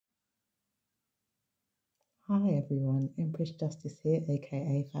Hi everyone, Empress Justice here,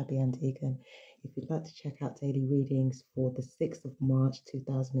 aka Fabian Deegan. If you'd like to check out daily readings for the 6th of March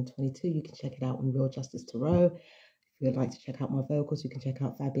 2022, you can check it out on Real Justice Tarot. If you'd like to check out my vocals, you can check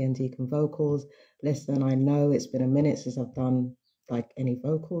out Fabian Deegan Vocals. Listen, I know it's been a minute since I've done any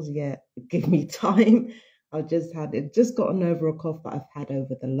vocals yet. Give me time. I've just gotten over a cough that I've had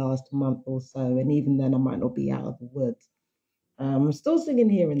over the last month or so, and even then I might not be out of the woods. I'm still singing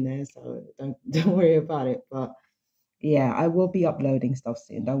here and there, so don't worry about it. But yeah, I will be uploading stuff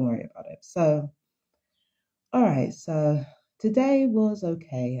soon. Don't worry about it. So, all right. So today was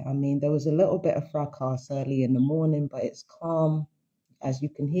okay. I mean, there was a little bit of fracas early in the morning, but it's calm. As you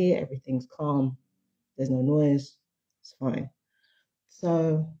can hear, everything's calm. There's no noise. It's fine.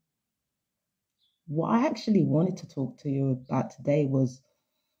 So, what I actually wanted to talk to you about today was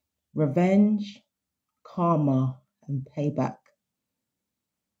revenge, karma, and payback.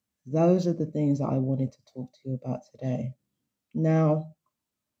 Those are the things that I wanted to talk to you about today. Now,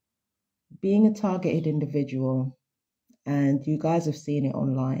 being a targeted individual, and you guys have seen it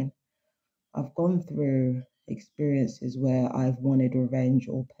online, I've gone through experiences where I've wanted revenge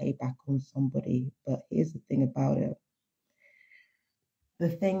or payback on somebody. But here's the thing about it. The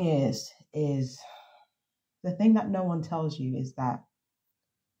thing is the thing that no one tells you is that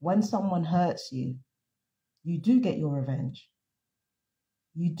when someone hurts you, you do get your revenge.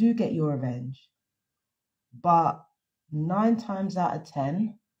 You do get your revenge. But 9 times out of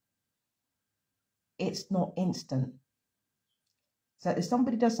 10, it's not instant. So if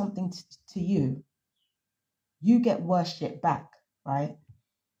somebody does something to you, you get worse shit back, right?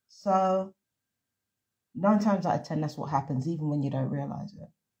 So 9 times out of 10, that's what happens, even when you don't realize it.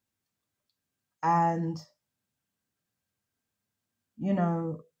 And, you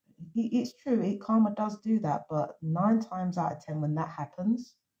know, it's true, karma does do that, but 9 times out of 10, when that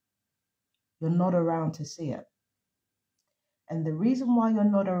happens, you're not around to see it. And the reason why you're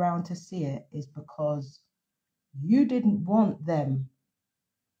not around to see it is because you didn't want them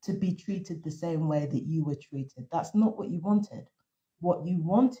to be treated the same way that you were treated. That's not what you wanted. What you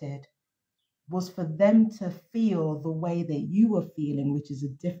wanted was for them to feel the way that you were feeling, which is a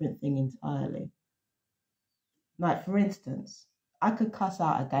different thing entirely. Like, for instance, I could cuss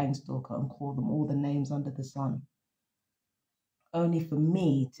out a gang stalker and call them all the names under the sun, only for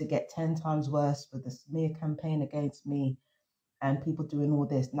me to get 10 times worse with the smear campaign against me and people doing all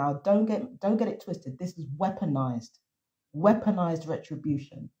this. Now, don't get it twisted. This is weaponized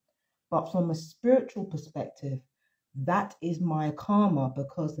retribution. But from a spiritual perspective, that is my karma,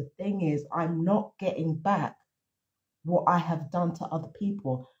 because the thing is, I'm not getting back what I have done to other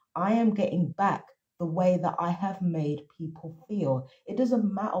people. I am getting back the way that I have made people feel. It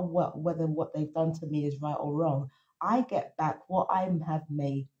doesn't matter whether what they've done to me is right or wrong. I get back what I have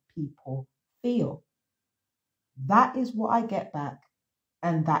made people feel. That is what I get back,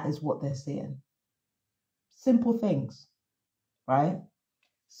 and that is what they're seeing. Simple things, right?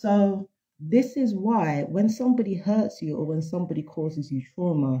 So this is why when somebody hurts you or when somebody causes you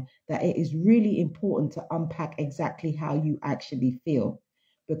trauma, that it is really important to unpack exactly how you actually feel.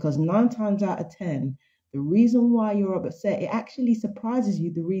 Because 9 times out of 10, the reason why you're upset, it actually surprises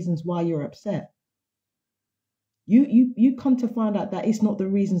you the reasons why you're upset. You come to find out that it's not the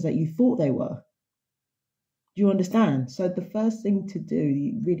reasons that you thought they were. Do you understand? So the first thing to do,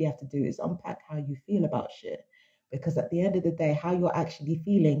 you really have to do, is unpack how you feel about shit. Because at the end of the day, how you're actually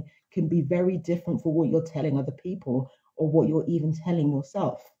feeling can be very different for what you're telling other people or what you're even telling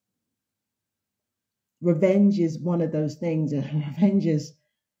yourself. Revenge is one of those things. Revenge is,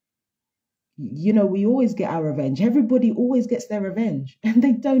 we always get our revenge. Everybody always gets their revenge and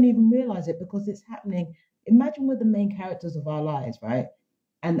they don't even realize it because it's happening. Imagine we're the main characters of our lives, right?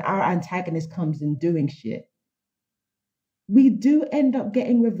 And our antagonist comes in doing shit. We do end up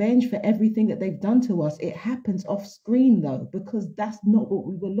getting revenge for everything that they've done to us. It happens off screen though, because that's not what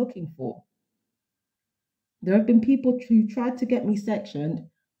we were looking for. There have been people who tried to get me sectioned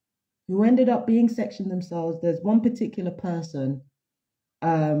who ended up being sectioned themselves. There's one particular person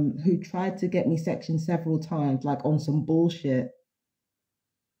who tried to get me sectioned several times, like on some bullshit.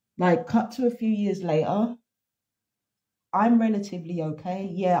 Like, cut to a few years later, I'm relatively okay.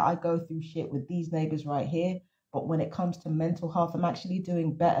 Yeah, I go through shit with these neighbors right here. But when it comes to mental health, I'm actually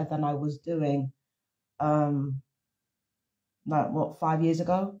doing better than I was doing, 5 years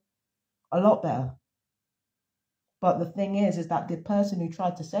ago? A lot better. But the thing is that the person who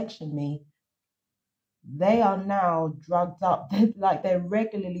tried to section me, they are now drugged up. They're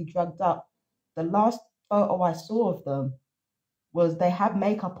regularly drugged up. The last photo I saw of them was they had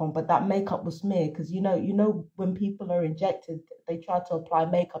makeup on, but that makeup was smeared because you know when people are injected, they try to apply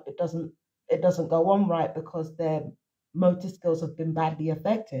makeup. it doesn't go on right because their motor skills have been badly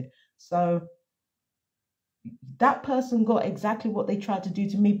affected. So that person got exactly what they tried to do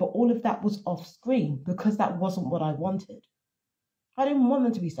to me, but all of that was off screen because that wasn't what I wanted. I didn't want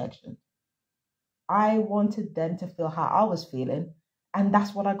them to be sectioned. I wanted them to feel how I was feeling, and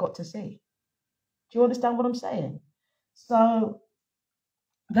that's what I got to see. Do you understand what I'm saying? So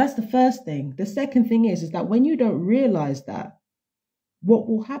that's the first thing. The second thing is that when you don't realize that, what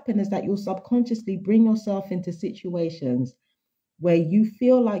will happen is that you'll subconsciously bring yourself into situations where you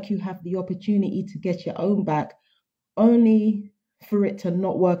feel like you have the opportunity to get your own back, only for it to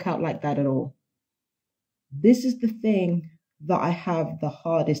not work out like that at all. This is the thing that I have the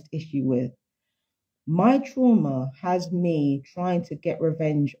hardest issue with. My trauma has me trying to get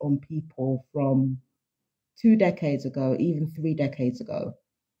revenge on people from 2 decades ago, even 3 decades ago.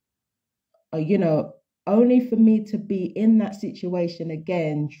 You know, only for me to be in that situation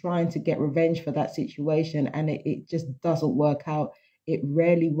again, trying to get revenge for that situation, and it just doesn't work out. It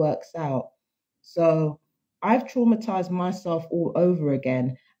rarely works out. So I've traumatized myself all over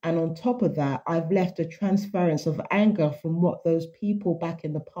again. And on top of that, I've left a transference of anger from what those people back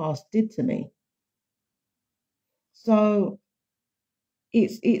in the past did to me. So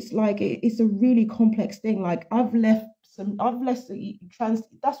it's like it's a really complex thing. Like that's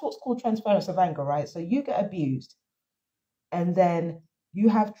what's called transference of anger, right? So you get abused and then you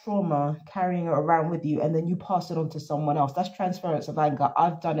have trauma carrying it around with you and then you pass it on to someone else. That's transference of anger.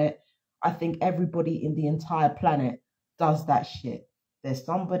 I've done it. I think everybody in the entire planet does that shit. There's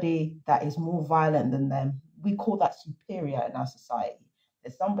somebody that is more violent than them. We call that superior in our society.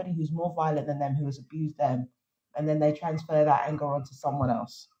 There's somebody who's more violent than them, who has abused them, and then they transfer that anger onto someone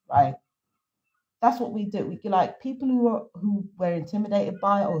else, right? That's what we do. We like people who we're intimidated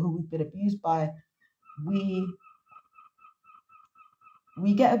by or who we've been abused by. We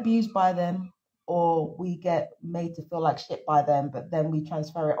get abused by them, or we get made to feel like shit by them, but then we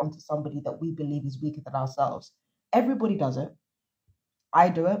transfer it onto somebody that we believe is weaker than ourselves. Everybody does it. I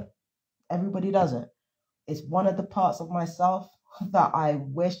do it. Everybody does it. It's one of the parts of myself that I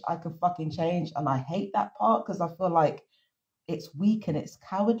wish I could fucking change, and I hate that part because I feel like it's weak and it's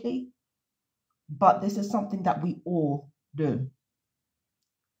cowardly. But this is something that we all do.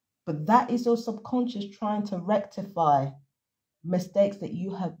 But that is your subconscious trying to rectify mistakes that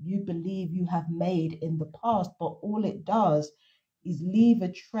you believe you have made in the past, but all it does is leave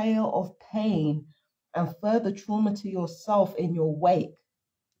a trail of pain and further trauma to yourself in your wake.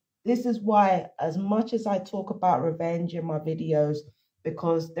 This is why, as much as I talk about revenge in my videos,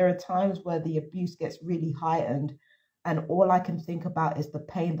 because there are times where the abuse gets really heightened and all I can think about is the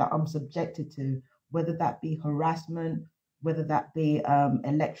pain that I'm subjected to, whether that be harassment, whether that be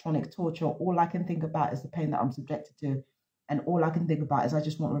electronic torture. All I can think about is the pain that I'm subjected to. And all I can think about is I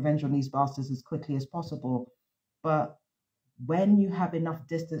just want revenge on these bastards as quickly as possible. But when you have enough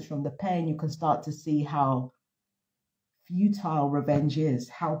distance from the pain, you can start to see how futile revenge is,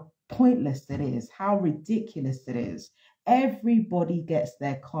 how pointless it is, how ridiculous it is. Everybody gets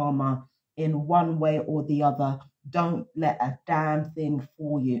their karma in one way or the other. Don't let a damn thing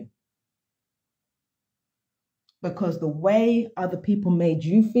fool you. Because the way other people made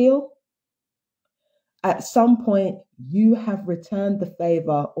you feel, at some point you have returned the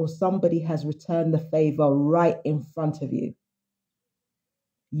favor, or somebody has returned the favor right in front of you.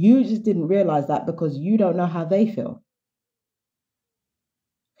 You just didn't realize that because you don't know how they feel.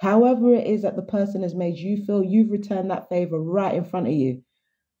 However it is that the person has made you feel, you've returned that favor right in front of you.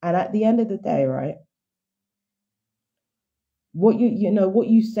 And at the end of the day, right, what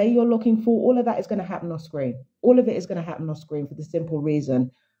you say you're looking for, all of that is going to happen off screen. All of it is going to happen off screen for the simple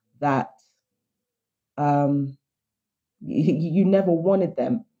reason that you never wanted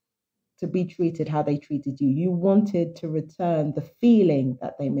them to be treated how they treated you. You wanted to return the feeling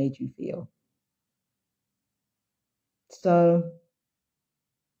that they made you feel. So,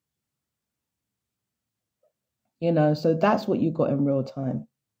 so that's what you got in real time.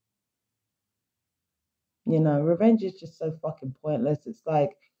 Revenge is just so fucking pointless.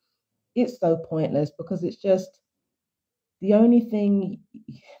 It's so pointless because it's just the only thing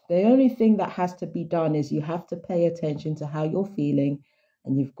that has to be done is you have to pay attention to how you're feeling,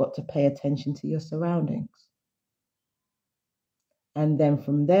 and you've got to pay attention to your surroundings. And then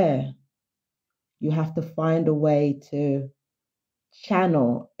from there, you have to find a way to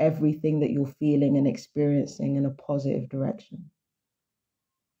channel everything that you're feeling and experiencing in a positive direction.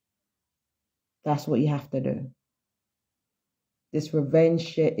 That's what you have to do. This revenge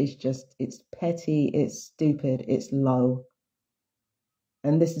shit is it's petty, it's stupid, it's low.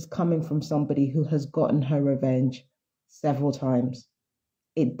 And this is coming from somebody who has gotten her revenge several times.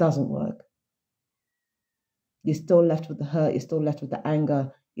 It doesn't work. You're still left with the hurt, you're still left with the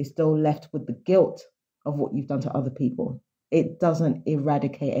anger, you're still left with the guilt of what you've done to other people. It doesn't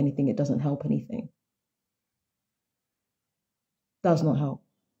eradicate anything, it doesn't help anything. Does not help.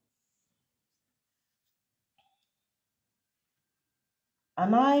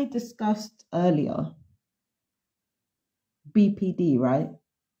 And I discussed earlier BPD, right?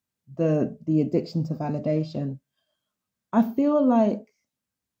 The addiction to validation. I feel like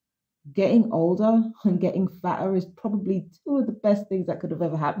getting older and getting fatter is probably two of the best things that could have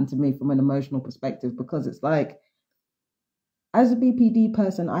ever happened to me from an emotional perspective, because it's like, as a BPD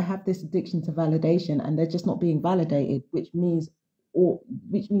person, I have this addiction to validation and they're just not being validated, which means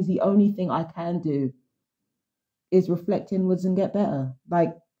the only thing I can do is reflect inwards and get better.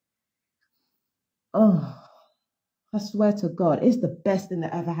 Like, oh, I swear to God, it's the best thing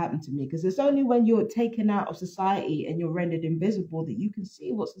that ever happened to me, because it's only when you're taken out of society and you're rendered invisible that you can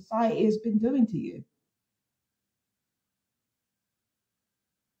see what society has been doing to you.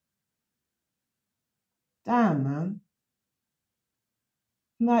 Damn, man.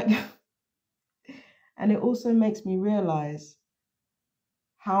 Like, and it also makes me realize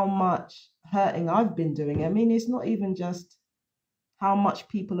how much hurting I've been doing. I mean, it's not even just how much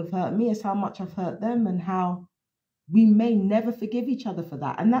people have hurt me, it's how much I've hurt them, and how we may never forgive each other for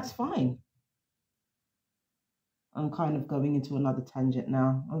that. And that's fine. I'm kind of going into another tangent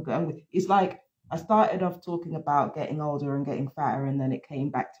now. It's like I started off talking about getting older and getting fatter, and then it came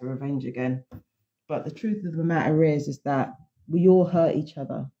back to revenge again. But the truth of the matter is that we all hurt each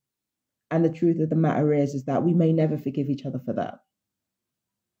other. And the truth of the matter is that we may never forgive each other for that.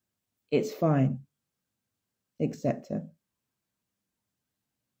 It's fine. Accept it.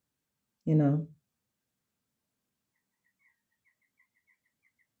 You know.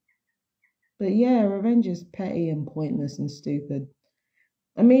 But yeah, revenge is petty and pointless and stupid.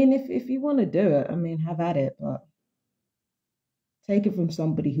 I mean, if you want to do it, I mean, have at it, but take it from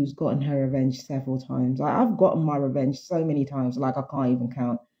somebody who's gotten her revenge several times. Like, I've gotten my revenge so many times, like I can't even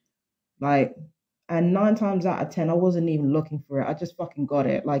count. Like, and 9 times out of 10, I wasn't even looking for it. I just fucking got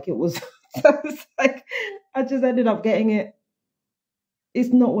it. Like, it was, it's like I just ended up getting it. It's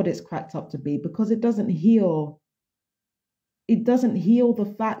not what it's cracked up to be, because it doesn't heal. It doesn't heal the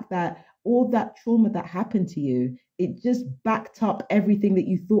fact that all that trauma that happened to you, it just backed up everything that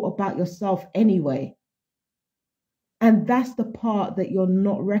you thought about yourself anyway. And that's the part that you're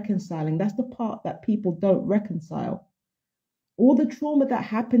not reconciling. That's the part that people don't reconcile. All the trauma that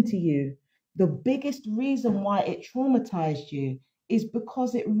happened to you, the biggest reason why it traumatized you is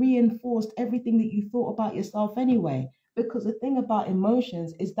because it reinforced everything that you thought about yourself anyway. Because the thing about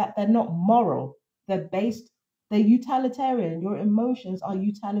emotions is that they're not moral, they're utilitarian. Your emotions are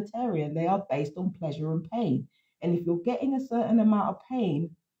utilitarian, they are based on pleasure and pain. And if you're getting a certain amount of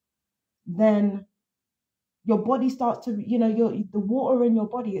pain, then your body starts to, the water in your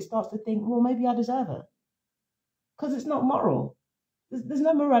body, it starts to think, well, maybe I deserve it. Because it's not moral. There's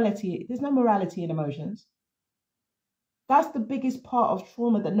no morality. There's no morality in emotions. That's the biggest part of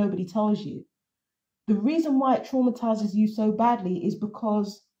trauma that nobody tells you. The reason why it traumatizes you so badly is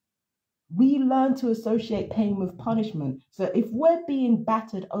because we learn to associate pain with punishment. So if we're being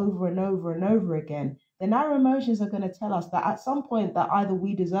battered over and over and over again, then our emotions are going to tell us that at some point that either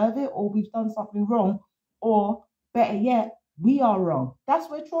we deserve it or we've done something wrong, or better yet, we are wrong. That's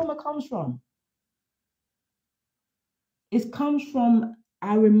where trauma comes from. It comes from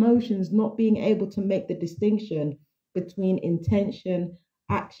our emotions not being able to make the distinction between intention,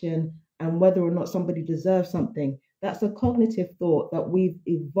 action, and whether or not somebody deserves something. That's a cognitive thought that we've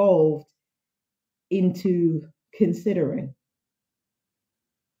evolved into considering.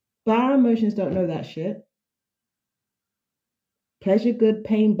 But our emotions don't know that shit. Pleasure good,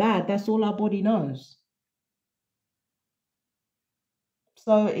 pain bad, that's all our body knows.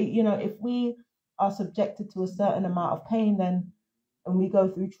 So, if we are subjected to a certain amount of pain, then, and we go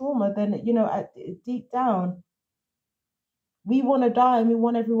through trauma, then, deep down, we want to die and we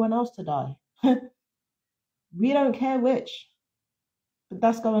want everyone else to die. We don't care which. But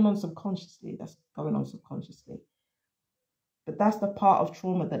that's going on subconsciously. But that's the part of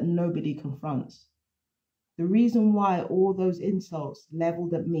trauma that nobody confronts. The reason why all those insults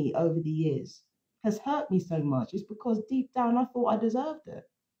leveled at me over the years has hurt me so much is because deep down I thought I deserved it.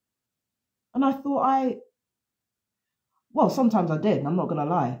 And I thought well, sometimes I did, I'm not going to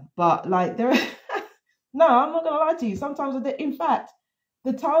lie. But like, no, I'm not going to lie to you. Sometimes I did. In fact,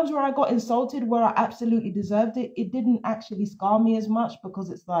 the times where I got insulted, where I absolutely deserved it, it didn't actually scar me as much,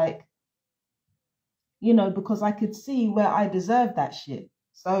 because it's like, because I could see where I deserved that shit.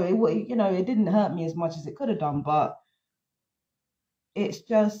 So it didn't hurt me as much as it could have done, but it's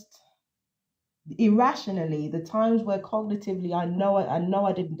just, Irrationally, the times where cognitively I know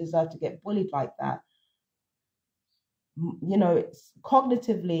I didn't deserve to get bullied like that. It's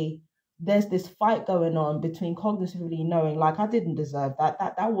cognitively, there's this fight going on between cognitively knowing like I didn't deserve that,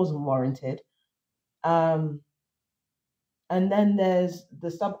 that wasn't warranted. Um, and then there's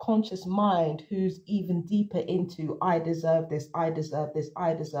the subconscious mind who's even deeper into I deserve this, I deserve this,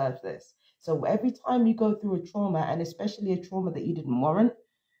 I deserve this. So every time you go through a trauma, and especially a trauma that you didn't warrant,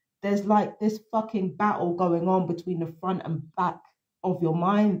 there's like this fucking battle going on between the front and back of your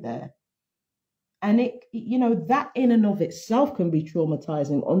mind there. And that in and of itself can be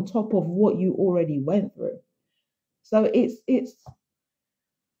traumatizing on top of what you already went through. So it's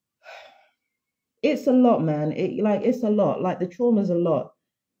a lot, man. It's a lot. Like the trauma's a lot.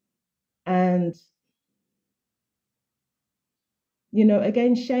 And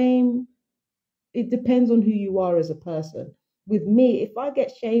again, shame, it depends on who you are as a person. With me, if I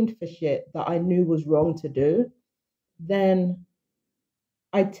get shamed for shit that I knew was wrong to do, then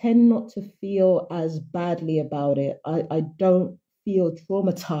I tend not to feel as badly about it. I don't feel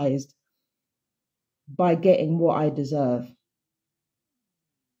traumatized by getting what I deserve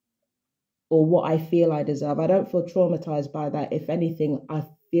or what I feel I deserve. I don't feel traumatized by that. If anything, I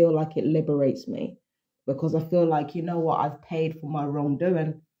feel like it liberates me because I feel like, you know what, I've paid for my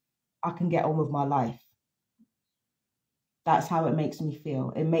wrongdoing. I can get on with my life. That's how it makes me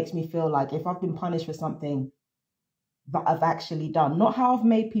feel. It makes me feel like if I've been punished for something that I've actually done, not how I've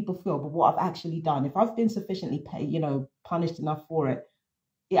made people feel, but what I've actually done. If I've been sufficiently punished enough for it,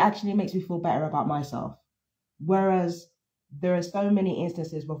 it actually makes me feel better about myself. Whereas there are so many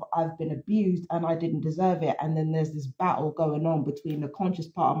instances where I've been abused and I didn't deserve it. And then there's this battle going on between the conscious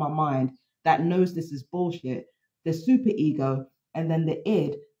part of my mind that knows this is bullshit, the super ego, and then the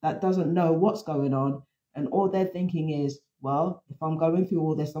id that doesn't know what's going on. And all they're thinking is, well, if I'm going through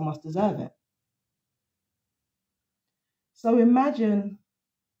all this, I must deserve it. So imagine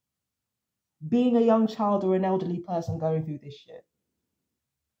being a young child or an elderly person going through this shit.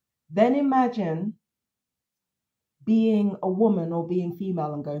 Then imagine being a woman or being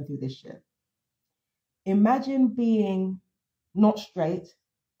female and going through this shit. Imagine being not straight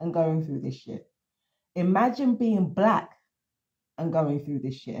and going through this shit. Imagine being black and going through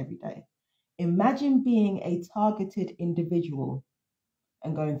this shit every day. Imagine being a targeted individual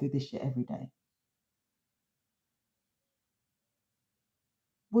and going through this shit every day.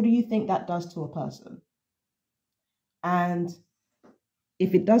 What do you think that does to a person? And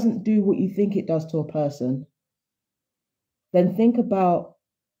if it doesn't do what you think it does to a person, then think about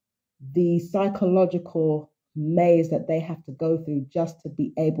the psychological maze that they have to go through just to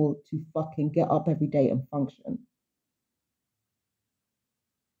be able to fucking get up every day and function.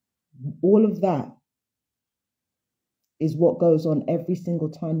 All of that is what goes on every single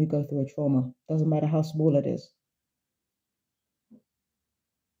time you go through a trauma. Doesn't matter how small it is.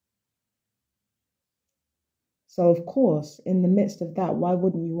 So, of course, in the midst of that, why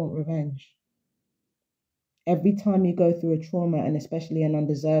wouldn't you want revenge? Every time you go through a trauma, and especially an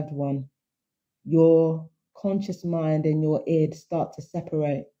undeserved one, your conscious mind and your id start to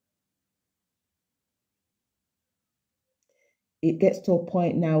separate. It gets to a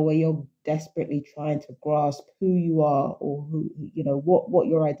point now where you're desperately trying to grasp who you are or what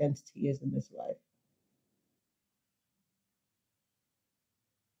your identity is in this life.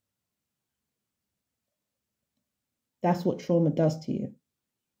 That's what trauma does to you.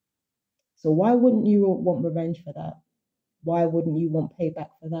 So why wouldn't you want revenge for that? Why wouldn't you want payback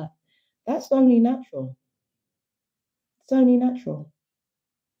for that? That's only natural. It's only natural.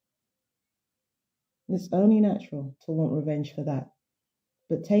 It's only natural to want revenge for that.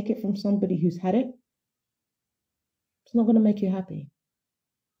 But take it from somebody who's had it, it's not going to make you happy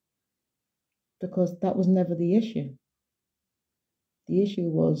because that was never the issue. The issue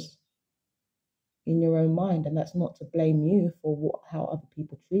was in your own mind, and that's not to blame you for how other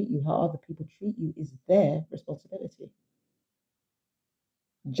people treat you. How other people treat you is their responsibility.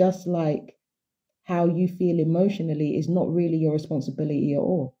 Just like how you feel emotionally is not really your responsibility at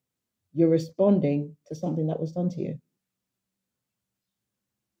all. You're responding to something that was done to you.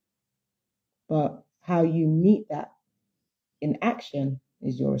 But how you meet that in action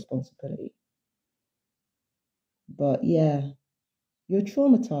is your responsibility. But yeah, you're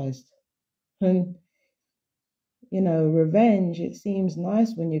traumatized. And, revenge, it seems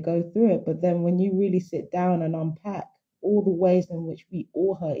nice when you go through it. But then when you really sit down and unpack all the ways in which we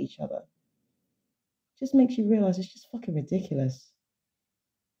all hurt each other, it just makes you realize it's just fucking ridiculous.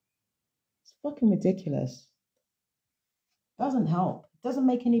 It's fucking ridiculous. Doesn't help. It doesn't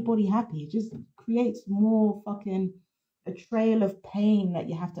make anybody happy. It just creates more fucking a trail of pain that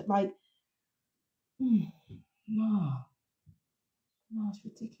you have to like. No, no, it's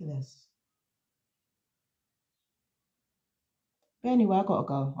ridiculous. But anyway, I gotta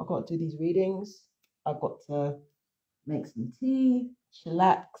go. I gotta do these readings. I got to make some tea,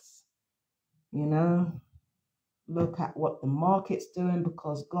 chillax, you know, look at what the market's doing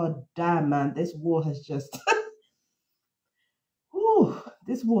because god damn man, this war has just whew,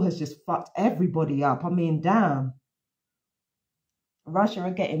 this war has just fucked everybody up. I mean, damn. Russia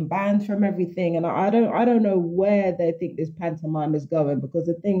are getting banned from everything, and I don't know where they think this pantomime is going because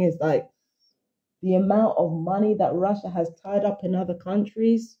the thing is like the amount of money that Russia has tied up in other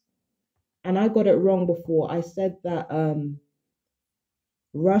countries, and I got it wrong before. I said that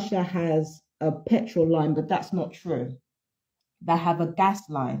Russia has a petrol line, but that's not true. They have a gas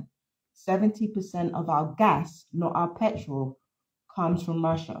line. 70% of our gas, not our petrol, comes from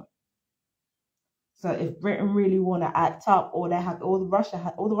Russia. So if Britain really want to act up, all the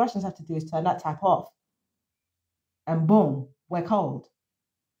Russians have to do is turn that tap off, and boom, we're cold.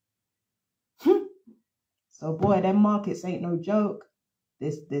 So boy, them markets ain't no joke.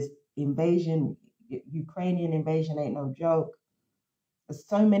 This invasion, Ukrainian invasion, ain't no joke. There's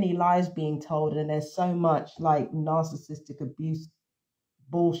so many lies being told, and there's so much like narcissistic abuse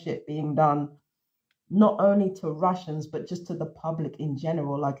bullshit being done, not only to Russians but just to the public in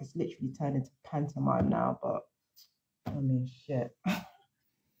general. Like it's literally turned into pantomime now. But I mean, shit,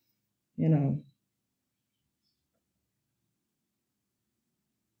 you know.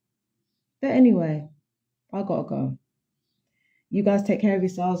 But anyway, I gotta go. You guys take care of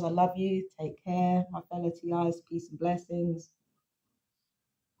yourselves. I love you. Take care, my fellow TIs. Peace and blessings.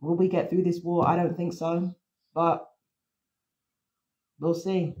 Will we get through this war? I don't think so, but we'll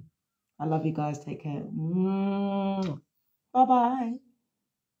see. I love you guys. Take care. Bye bye.